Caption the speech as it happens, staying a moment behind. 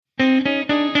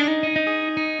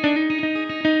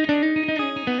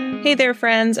Hey there,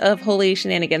 friends of Holy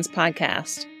Shenanigans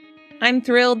Podcast. I'm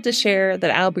thrilled to share that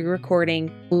I'll be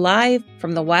recording live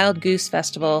from the Wild Goose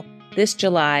Festival this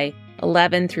July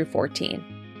 11 through 14.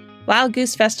 Wild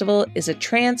Goose Festival is a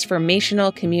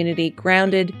transformational community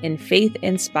grounded in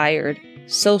faith-inspired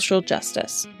social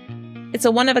justice. It's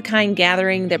a one-of-a-kind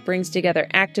gathering that brings together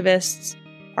activists,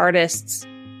 artists,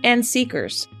 and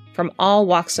seekers from all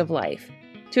walks of life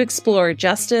to explore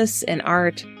justice in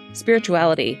art,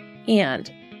 spirituality,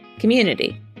 and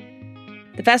community.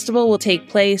 The festival will take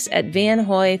place at Van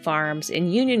Hoy Farms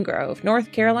in Union Grove,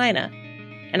 North Carolina,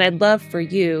 and I'd love for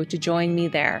you to join me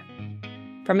there.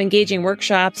 From engaging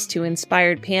workshops to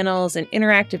inspired panels and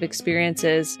interactive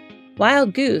experiences,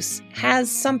 Wild Goose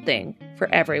has something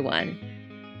for everyone.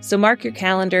 So mark your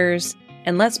calendars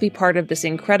and let's be part of this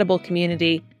incredible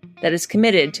community that is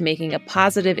committed to making a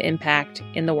positive impact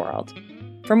in the world.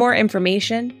 For more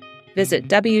information, visit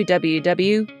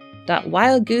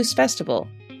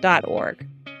www.wildgoosefestival.org.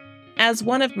 As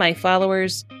one of my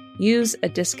followers, use a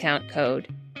discount code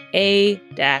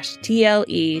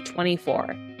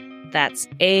A-TLE24. That's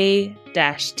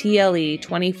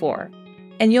A-TLE24.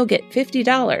 And you'll get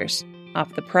 $50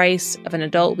 off the price of an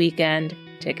adult weekend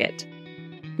ticket.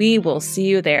 We will see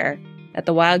you there at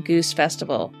the Wild Goose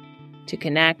Festival to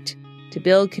connect, to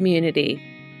build community,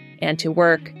 and to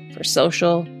work for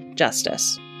social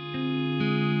justice.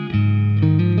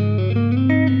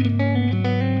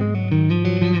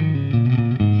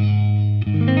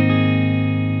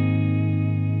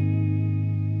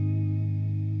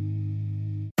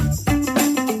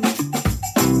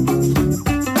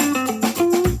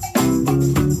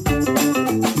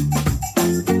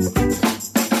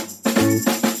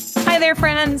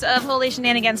 Friends of Holy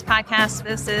Shenanigans Podcast.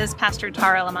 This is Pastor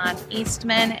Tara Lamont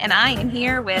Eastman, and I am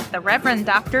here with the Reverend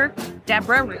Dr.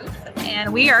 Deborah Ruth,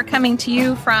 and we are coming to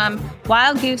you from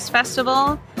Wild Goose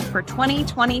Festival for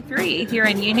 2023 here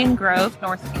in Union Grove,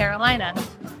 North Carolina.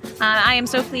 I am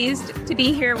so pleased to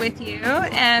be here with you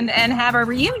and have a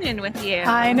reunion with you.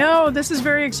 I know. This is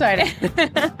very exciting.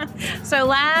 So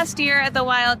last year at the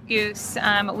Wild Goose,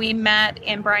 we met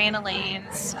in Brian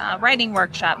Elaine's writing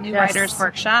workshop, New Writers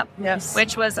Workshop,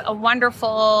 which was a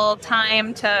wonderful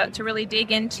time to really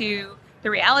dig into the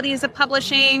realities of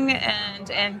publishing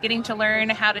and getting to learn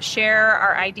how to share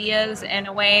our ideas in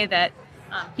a way that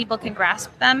people can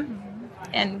grasp them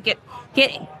and get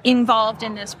involved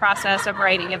in this process of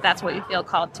writing if that's what you feel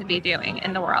called to be doing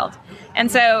in the world.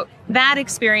 And so that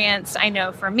experience, I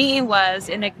know for me, was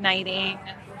an igniting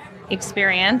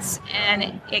experience,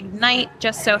 and Ignite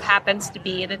just so happens to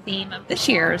be the theme of this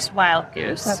year's Wild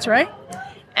Goose. That's right.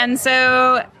 And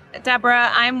so,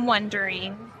 Deborah, I'm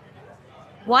wondering,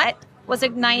 what was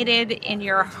ignited in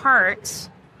your heart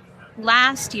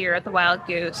last year at the Wild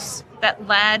Goose that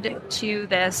led to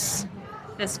this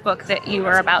book that you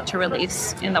are about to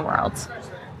release in the world?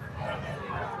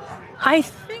 I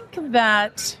think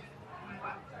that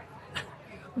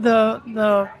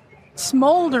the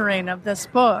smoldering of this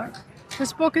book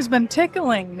has been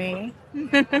tickling me,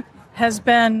 has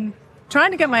been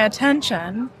trying to get my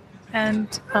attention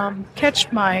and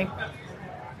catch my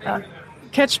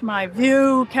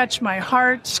view, catch my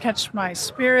heart, catch my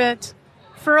spirit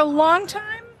for a long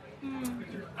time.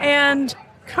 And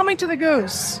coming to the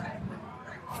Goose,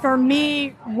 for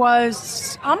me,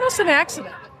 was almost an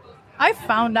accident. I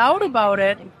found out about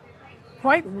it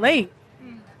quite late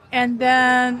and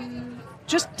then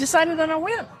just decided on a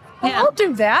whim. Well, I'll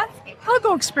do that. I'll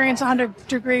go experience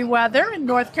 100-degree weather in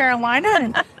North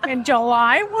Carolina in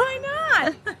July. Why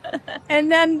not?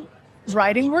 And then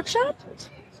writing workshop.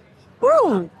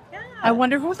 Ooh, I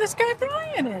wonder who this guy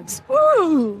Brian is.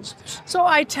 Ooh. So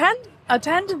I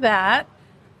attend to that.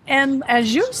 And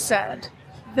as you said,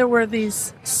 there were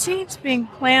these seeds being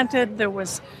planted. There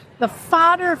was the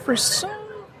fodder for so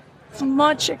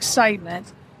much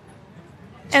excitement.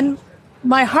 And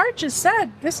my heart just said,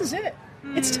 this is it.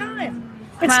 It's time.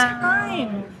 It's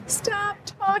time. Stop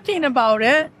talking about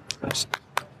it.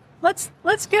 Let's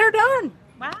get her done.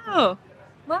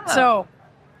 Wow. So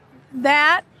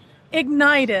that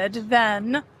ignited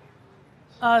then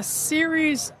a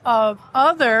series of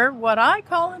other, what I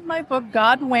call in my book,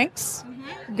 God winks,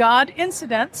 God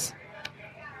incidents,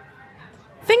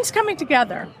 things coming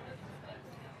together,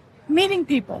 meeting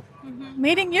people,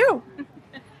 meeting you,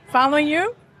 following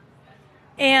you.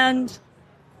 And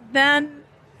then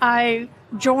I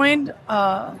joined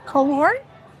a cohort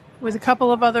with a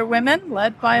couple of other women,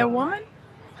 led by a woman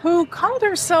who called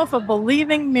herself a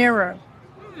believing mirror.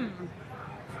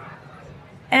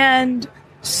 And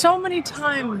so many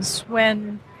times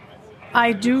when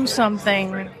I do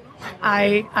something,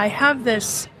 I have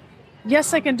this,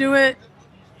 yes, I can do it,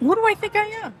 who do I think I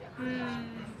am?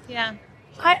 Yeah.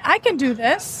 I can do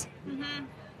this.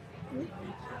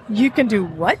 You can do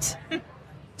what?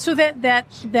 So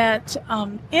that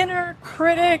inner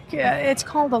critic, it's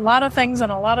called a lot of things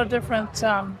and a lot of different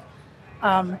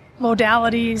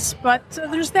modalities, but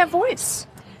there's that voice.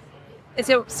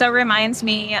 So reminds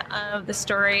me of the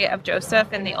story of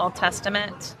Joseph in the Old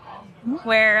Testament,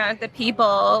 where the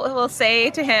people will say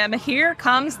to him, "Here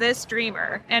comes this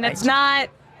dreamer," and it's not,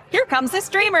 "Here comes this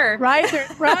dreamer." Right,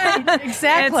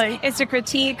 exactly. It's a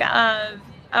critique of,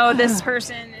 this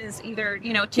person is either,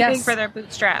 too big for their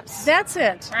bootstraps. That's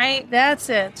it. Right? That's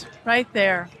it. Right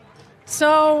there.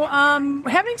 So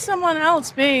having someone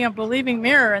else being a believing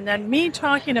mirror and then me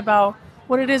talking about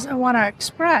what it is I want to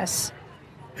express,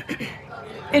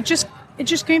 it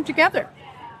just came together.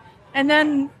 And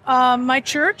then my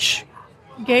church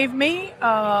gave me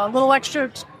a little extra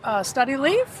study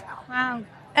leave. Wow.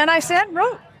 And I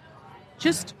wrote.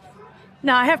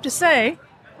 Now I have to say,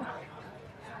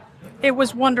 it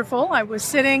was wonderful. I was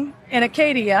sitting in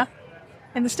Acadia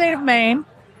in the state of Maine,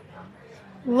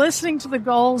 listening to the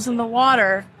gulls in the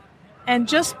water and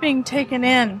just being taken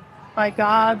in by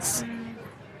God's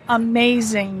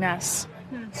amazingness.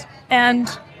 And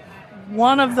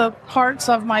one of the parts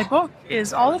of my book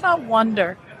is all about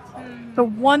wonder. The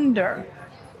wonder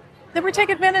that we take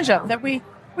advantage of, that we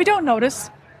don't notice.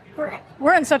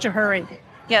 We're in such a hurry.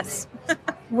 Yes.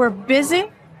 We're busy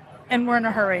and we're in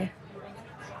a hurry.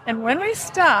 And when we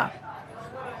stop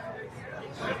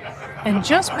and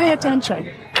just pay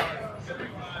attention,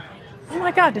 oh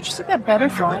my God, did you see that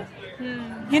butterfly?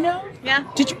 Yeah.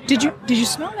 Did you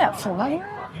smell that flower?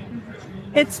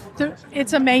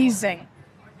 It's amazing,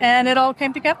 and it all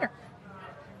came together.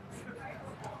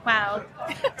 Wow.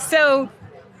 So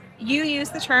you use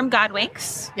the term God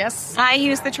winks. Yes. I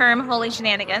use the term holy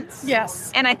shenanigans.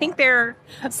 Yes. And I think they're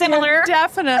similar. They're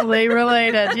definitely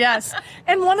related, yes.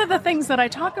 And one of the things that I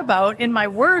talk about in my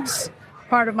words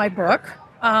part of my book,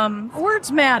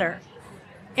 words matter.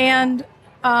 And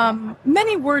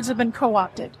many words have been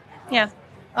co-opted. Yeah.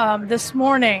 This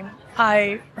morning,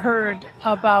 I heard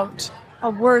about a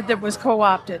word that was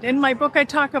co-opted. In my book, I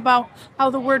talk about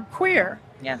how the word queer.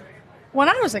 Yeah. When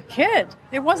I was a kid,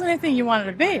 it wasn't anything you wanted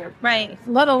to be. Right.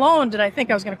 Let alone did I think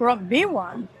I was going to grow up and be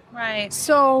one. Right.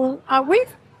 So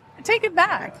we've taken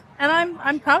back, and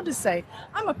I'm proud to say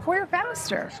I'm a queer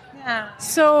pastor. Yeah.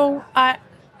 So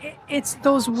it's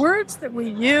those words that we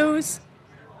use,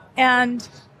 and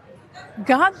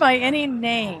God by any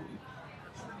name,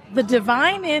 the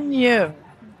divine in you.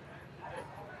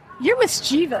 You're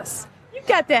mischievous. You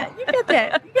got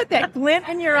that glint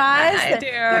in your eyes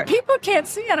that people can't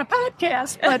see on a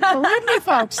podcast. But believe me,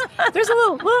 folks, there's a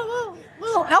little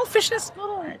elfishness,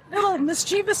 little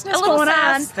mischievousness going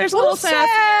on. There's a little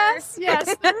sass.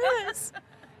 Yes, there is.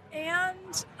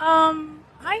 And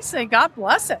I say, God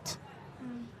bless it.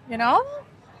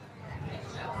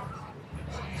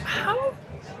 How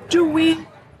do we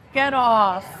get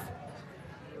off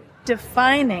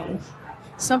defining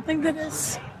something that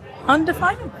is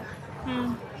undefinable?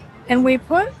 And we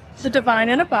put the divine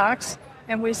in a box,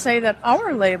 and we say that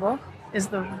our label is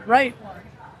the right one.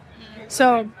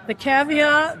 So the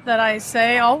caveat that I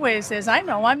say always is, I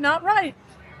know I'm not right.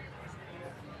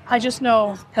 I just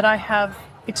know that I have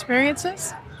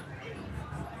experiences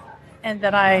and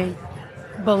that I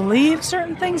believe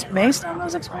certain things based on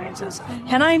those experiences.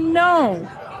 And I know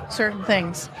certain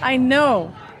things. I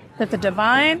know that the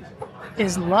divine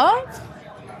is love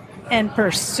and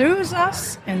pursues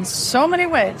us in so many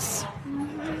ways.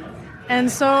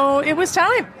 And so it was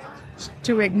time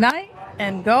to ignite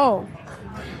and go.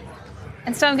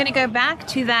 And so I'm going to go back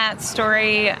to that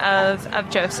story of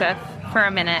Joseph for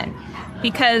a minute,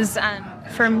 because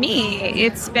for me,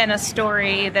 it's been a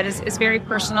story that is very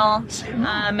personal,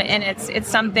 and it's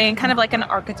something kind of like an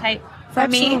archetype for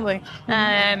Absolutely. me.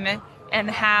 And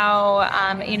how,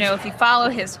 if you follow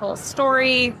his whole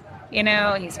story,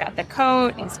 he's got the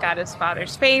coat, he's got his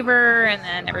father's favor, and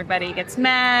then everybody gets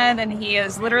mad, and he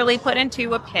is literally put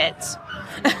into a pit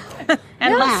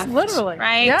and left. Literally.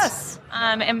 Right? Yes.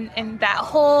 And that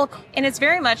whole, and it's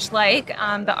very much like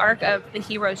the arc of the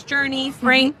hero's journey,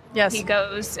 right? Yes. He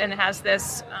goes and has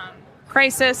this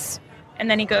crisis, and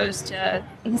then he goes to,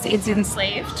 he's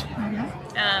enslaved,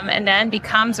 and then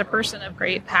becomes a person of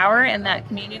great power in that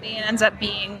community, and ends up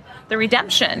being the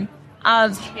redemption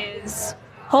of his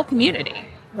whole community,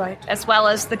 right, as well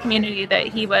as the community that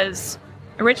he was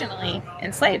originally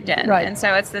enslaved in. Right. And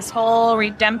so it's this whole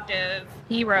redemptive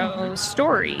hero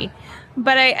story.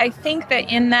 But I think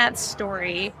that in that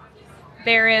story,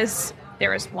 there is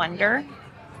wonder,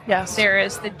 Yes. There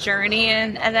is the journey,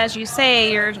 and as you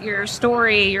say, your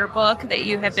story, your book that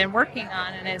you have been working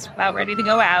on and is about ready to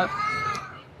go out,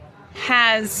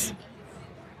 has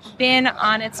been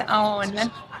on its own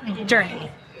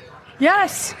journey.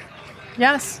 Yes.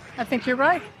 Yes. I think you're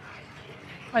right.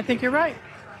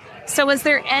 So was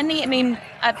there any, I mean,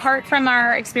 apart from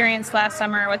our experience last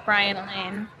summer with Brian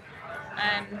Elaine,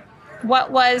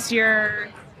 what was the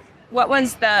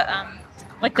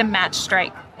match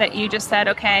strike that you just said,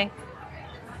 okay,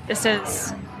 this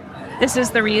is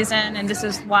the reason and this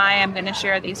is why I'm going to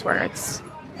share these words?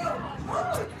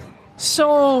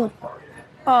 So,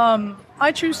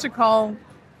 I choose to call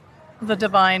the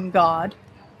divine God,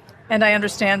 and I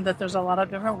understand that there's a lot of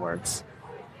different words.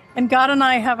 And God and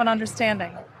I have an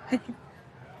understanding.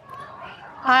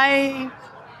 I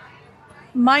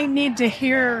might need to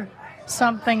hear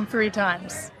something 3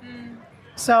 times.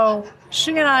 So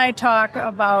she and I talk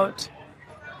about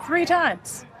 3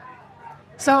 times.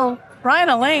 So Brian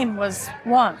Elaine was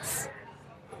once.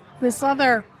 This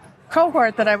other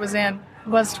cohort that I was in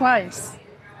was twice.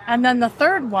 And then the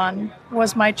third one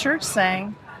was my church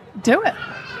saying, do it.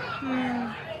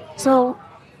 So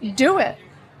do it.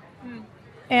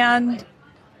 And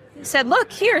said,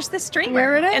 look, here's the streamer.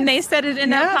 Here it is. And they said it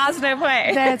in a positive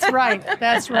way. That's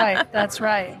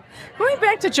right. Going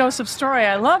back to Joseph's story,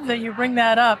 I love that you bring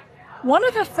that up. One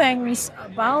of the things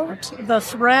about the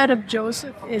thread of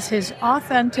Joseph is his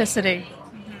authenticity,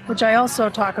 which I also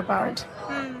talk about,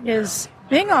 is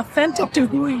being authentic to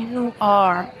who you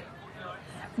are.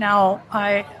 Now,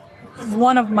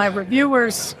 one of my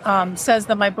reviewers says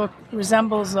that my book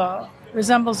resembles a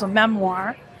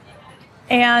memoir.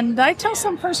 And I tell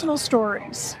some personal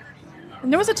stories.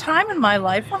 And there was a time in my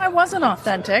life when I wasn't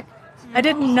authentic. I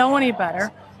didn't know any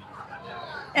better.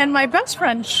 And my best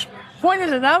friend pointed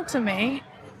it out to me.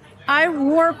 I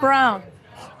wore brown.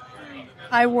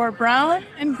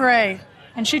 And gray.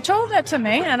 And she told that to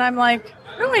me, and I'm like,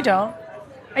 no, I don't.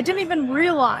 I didn't even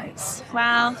realize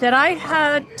that I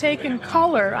had taken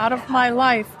color out of my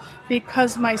life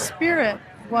because my spirit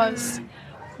was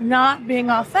not being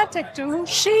authentic to who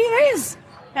she is.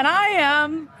 And I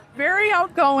am very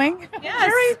outgoing,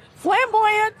 very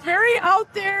flamboyant, very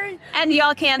out there. And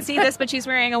y'all can't see this, but she's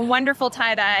wearing a wonderful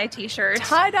tie-dye t-shirt.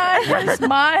 Tie-dye is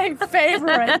my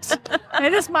favorite.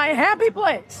 It is my happy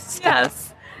place.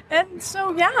 Yes. And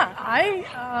so,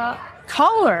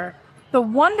 color, the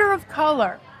wonder of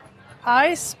color.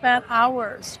 I spent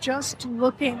hours just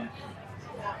looking,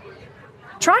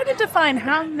 trying to define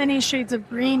how many shades of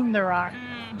green there are.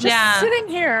 Just sitting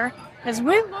here, as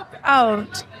we look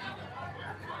out,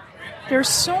 there's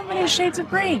so many shades of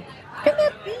green. Can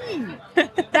that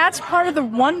be? That's part of the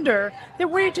wonder that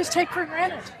we just take for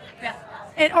granted. Yeah.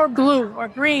 Or blue, or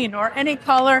green, or any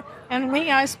color, and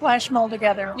I splash them all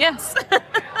together. Yes.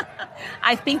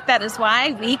 I think that is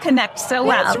why we connect so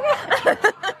well. That's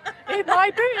right. It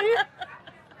might be.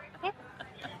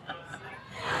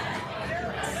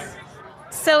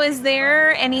 So is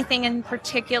there anything in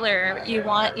particular you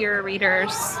want your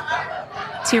readers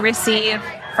to receive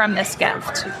from this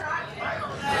gift?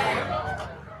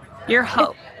 Your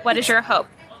hope. What is your hope?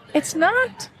 It's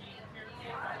not.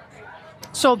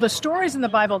 So the stories in the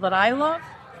Bible that I love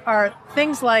are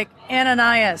things like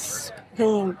Ananias,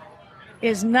 who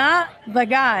is not the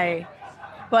guy,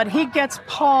 but he gets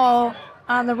Paul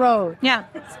on the road. Yeah.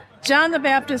 John the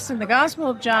Baptist in the Gospel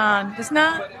of John is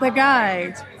not the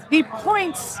guy. He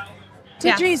points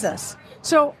to Jesus.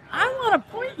 So I want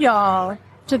to point y'all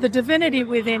to the divinity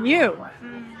within you.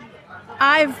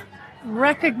 I've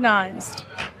recognized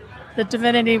the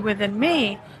divinity within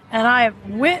me, and I have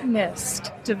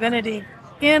witnessed divinity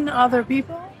in other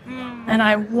people, and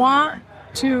I want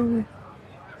to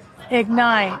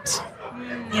ignite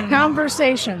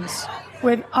conversations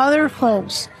with other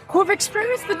folks who have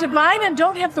experienced the divine and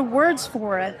don't have the words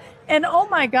for it. And oh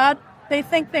my God, they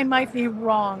think they might be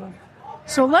wrong.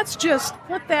 So let's just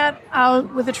put that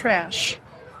out with the trash.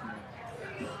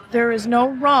 There is no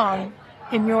wrong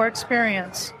in your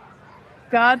experience.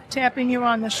 God tapping you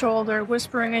on the shoulder,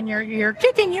 whispering in your ear,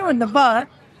 kicking you in the butt,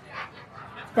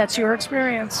 that's your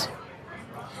experience.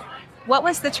 What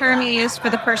was the term you used for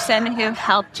the person who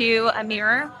helped you? A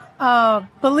mirror?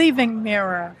 Believing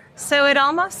mirror. So it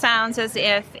almost sounds as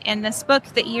if in this book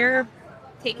that you're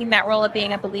taking that role of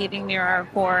being a believing mirror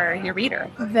for your reader.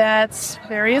 That's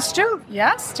very astute.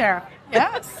 Yes, Tara.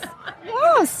 Yes.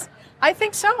 Yes. I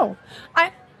think so.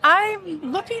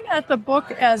 I'm looking at the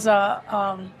book as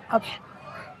a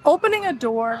opening a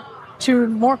door to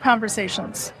more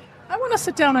conversations. I want to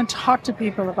sit down and talk to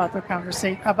people about their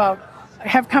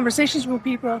have conversations with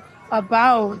people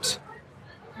about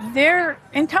they're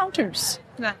encounters.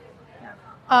 Yeah.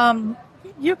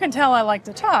 You can tell I like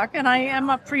to talk, and I am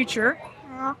a preacher.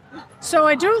 So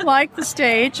I do like the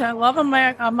stage. I love a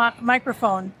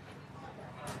microphone.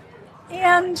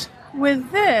 And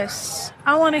with this,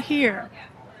 I want to hear.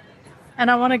 And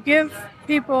I want to give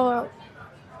people a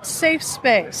safe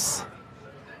space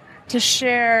to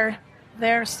share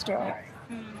their story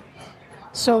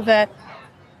so that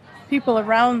people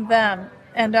around them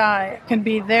and I can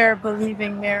be their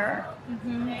believing mirror.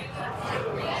 Mm-hmm.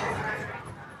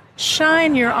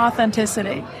 Shine your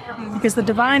authenticity because the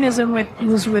divine is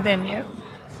within you.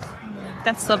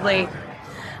 That's lovely.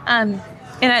 And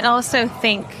I also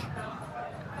think,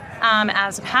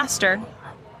 as a pastor,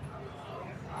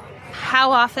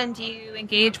 how often do you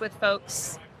engage with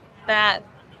folks that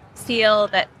feel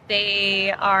that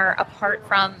they are apart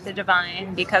from the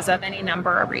divine because of any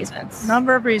number of reasons?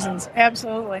 Number of reasons,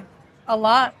 absolutely. A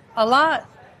lot.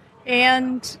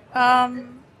 And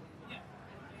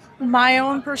my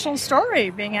own personal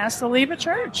story, being asked to leave a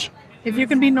church. If you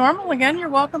can be normal again, you're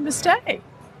welcome to stay.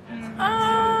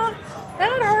 That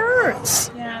hurts.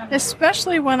 Yeah.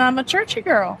 Especially when I'm a churchy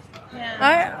girl.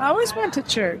 Yeah. I always went to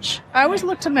church. I always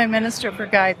looked to my minister for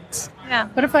guidance. Yeah.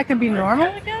 But if I can be normal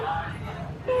again,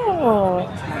 no,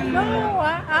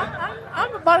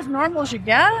 I'm about as normal as you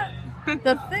get.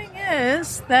 The thing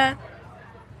is that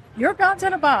your God's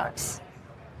in a box,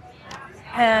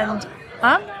 and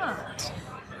I'm not.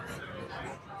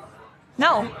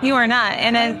 No, you are not.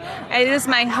 And it is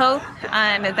my hope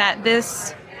that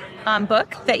this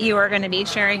book that you are going to be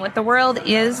sharing with the world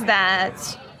is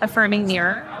that affirming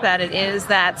mirror, that it is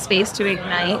that space to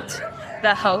ignite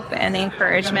the hope and the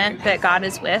encouragement that God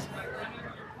is with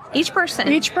each person.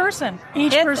 Each person.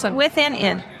 With and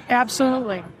in.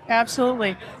 Absolutely.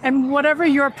 And whatever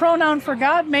your pronoun for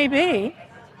God may be,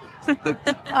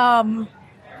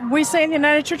 we say in the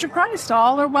United Church of Christ,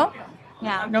 all are welcome.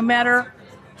 Yeah. No matter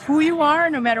who you are,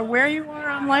 no matter where you are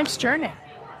on life's journey.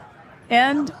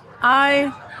 And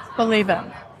I believe it.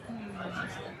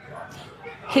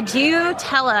 Could you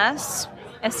tell us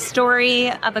a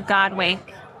story of a God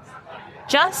wink,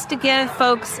 just to give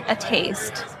folks a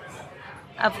taste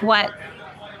of what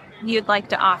you'd like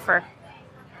to offer?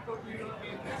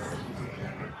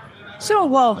 So,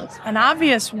 well, an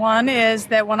obvious one is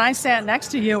that when I sat next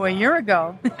to you a year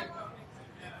ago,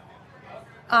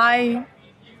 I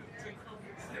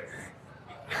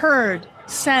heard,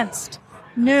 sensed,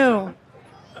 knew,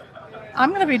 I'm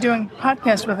going to be doing a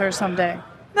podcast with her someday.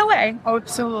 No way. Oh,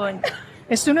 absolutely.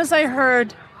 As soon as I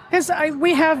heard, because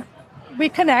we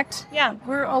connect. Yeah.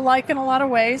 We're alike in a lot of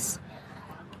ways.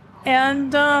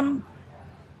 And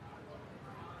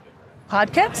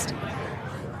podcast?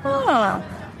 Oh.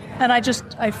 And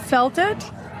I felt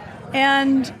it.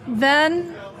 And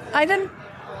then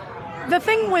the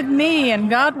thing with me and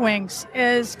God winks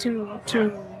is to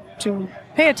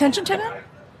pay attention to them,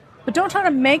 but don't try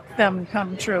to make them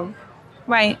come true.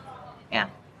 Right. Yeah.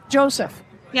 Joseph.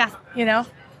 Yeah.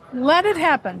 Let it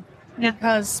happen. Yeah.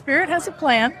 Because Spirit has a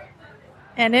plan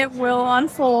and it will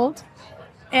unfold.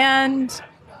 And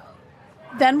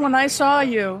then when I saw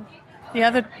you,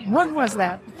 when was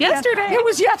that? Yesterday. Yeah, it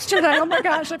was yesterday. Oh my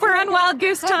gosh. We're on Wild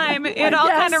Goose time. It all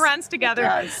kind of runs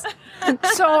together.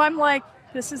 So I'm like,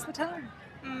 this is the time.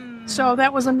 So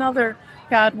that was another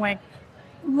God wink.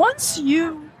 Once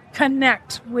you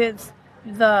connect with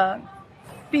the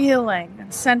feeling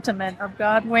and sentiment of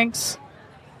God winks,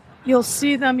 you'll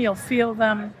see them, you'll feel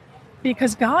them,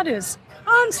 because God is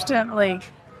constantly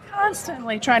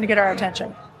trying to get our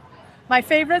attention. My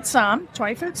favorite Psalm,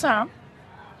 23rd Psalm,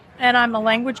 and I'm a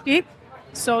language geek,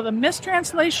 so the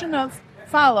mistranslation of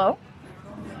follow,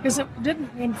 because it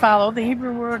didn't mean follow, the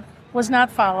Hebrew word was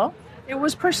not follow, it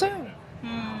was pursue.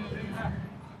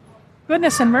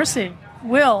 Goodness and mercy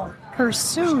will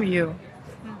pursue you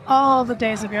all the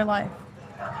days of your life.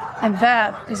 And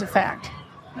that is a fact.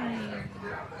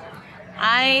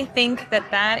 I think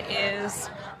that is...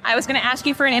 I was going to ask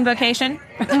you for an invocation.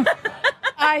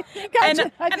 I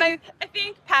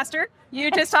think, Pastor, you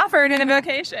just offered an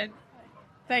invocation.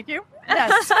 Thank you.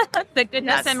 Yes. The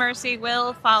goodness and mercy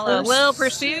will follow. Will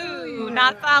pursue,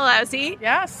 not follow. See?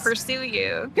 Yes. Pursue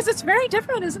you. Because it's very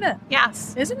different, isn't it?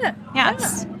 Yes. Isn't it?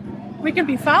 Yes. Yeah. We can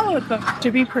be followed, but to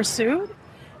be pursued.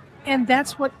 And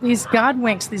that's what these God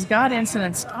winks, these God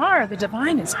incidents are. The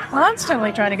divine is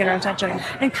constantly trying to get our attention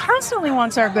and constantly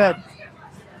wants our good.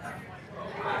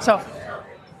 So,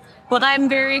 well, I'm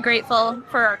very grateful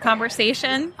for our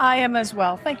conversation. I am as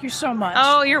well. Thank you so much.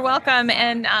 Oh, you're welcome.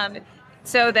 And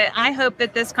so that I hope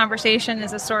that this conversation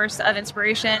is a source of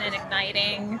inspiration and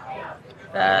igniting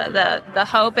the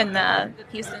hope and the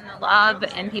peace and the love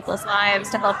in people's lives,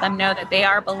 to help them know that they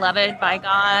are beloved by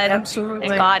God. Absolutely.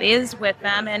 And God is with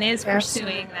them and is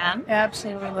pursuing them.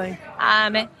 Absolutely.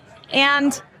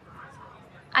 And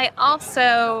I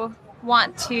also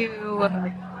want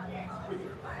to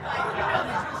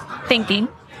thinking.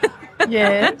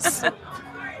 Yes.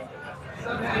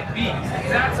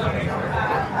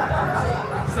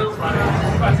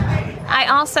 I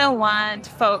also want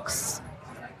folks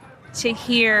to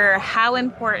hear how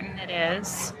important it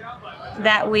is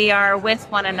that we are with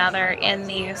one another in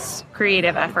these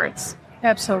creative efforts.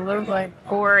 Absolutely.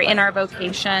 Or in our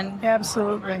vocation.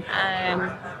 Absolutely.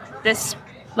 This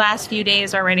last few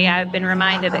days already, I've been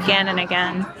reminded again and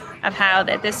again of how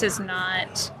that this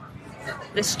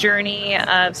journey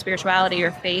of spirituality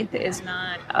or faith is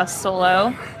not a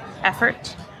solo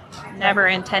effort, never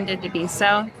intended to be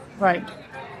so. Right.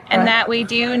 And that we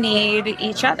do need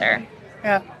each other.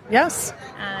 Yeah. Yes.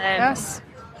 Yes.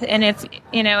 And if,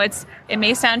 it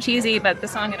may sound cheesy, but the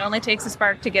song, it only takes a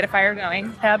spark to get a fire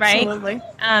going. Absolutely.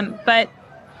 Right? But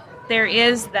there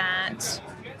is that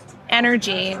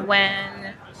energy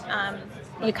when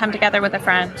you come together with a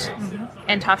friend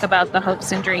and talk about the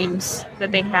hopes and dreams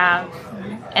that they have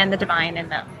and the divine in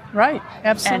them. Right.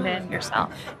 Absolutely. And in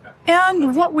yourself.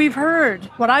 And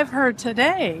what I've heard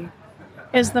today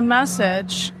is the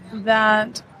message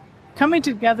that coming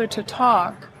together to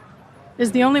talk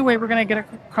is the only way we're going to get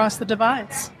across the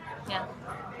divides. Yeah.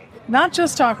 Not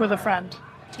just talk with a friend.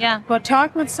 Yeah. But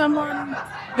talk with someone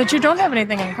that you don't have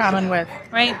anything in common with.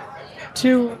 Right.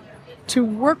 To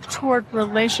work toward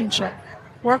relationship,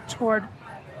 work toward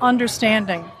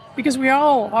understanding, because we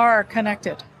all are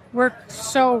connected. We're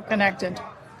so connected.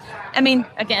 I mean,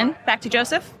 again, back to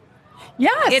Joseph.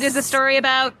 Yes. It is a story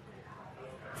about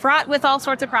fraught with all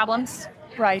sorts of problems.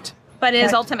 Right. But it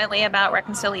is ultimately about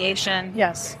reconciliation.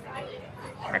 Yes.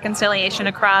 Reconciliation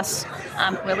across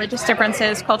religious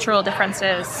differences, cultural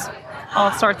differences,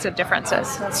 all sorts of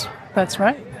differences. That's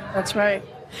right. That's right.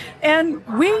 And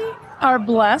we are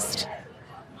blessed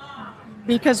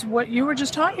because what you were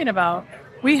just talking about,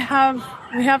 we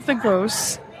have the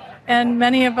Goose, and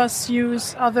many of us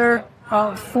use other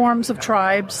forms of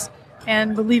tribes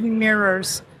and believing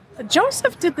mirrors.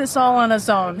 Joseph did this all on his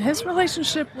own. His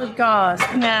relationship with God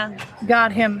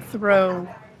got him through.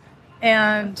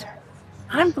 And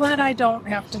I'm glad I don't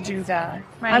have to do that.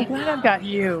 Right. I'm glad I've got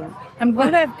you. I'm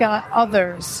glad I've got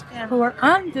others who are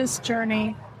on this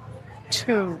journey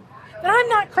too. And I'm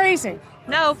not crazy.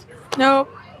 No.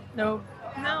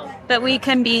 But we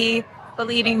can be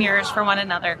believing mirrors for one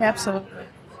another. Absolutely.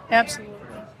 Absolutely.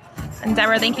 And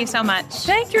Deborah, thank you so much.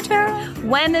 Thank you, Tara.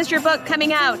 When is your book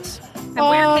coming out? And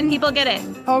where can people get it?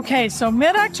 Okay, so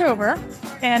mid-October,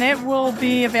 and it will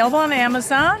be available on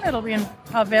Amazon. It'll be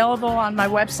available on my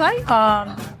website,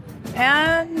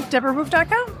 and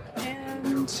DeborahRoof.com,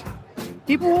 and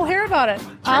people will hear about it.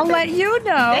 Perfect. I'll let you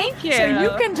know. Thank you. So you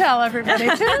can tell everybody,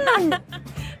 too.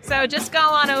 So just go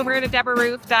on over to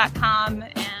DeborahRoof.com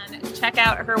and check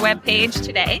out her webpage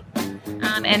today.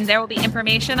 And there will be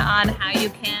information on how you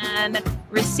can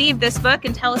receive this book.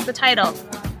 And tell us the title.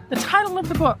 The title of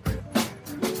the book,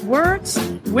 Words,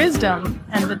 Wisdom,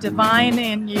 and the Divine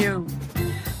in You.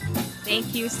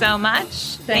 Thank you so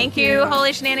much. Thank you,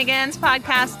 Holy Shenanigans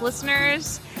podcast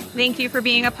listeners. Thank you for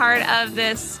being a part of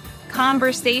this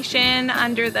conversation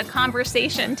under the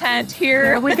conversation tent here.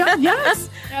 There we go. Yes,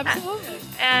 absolutely.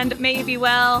 And may you be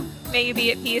well, may you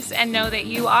be at peace, and know that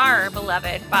you are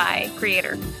beloved by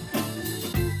Creator.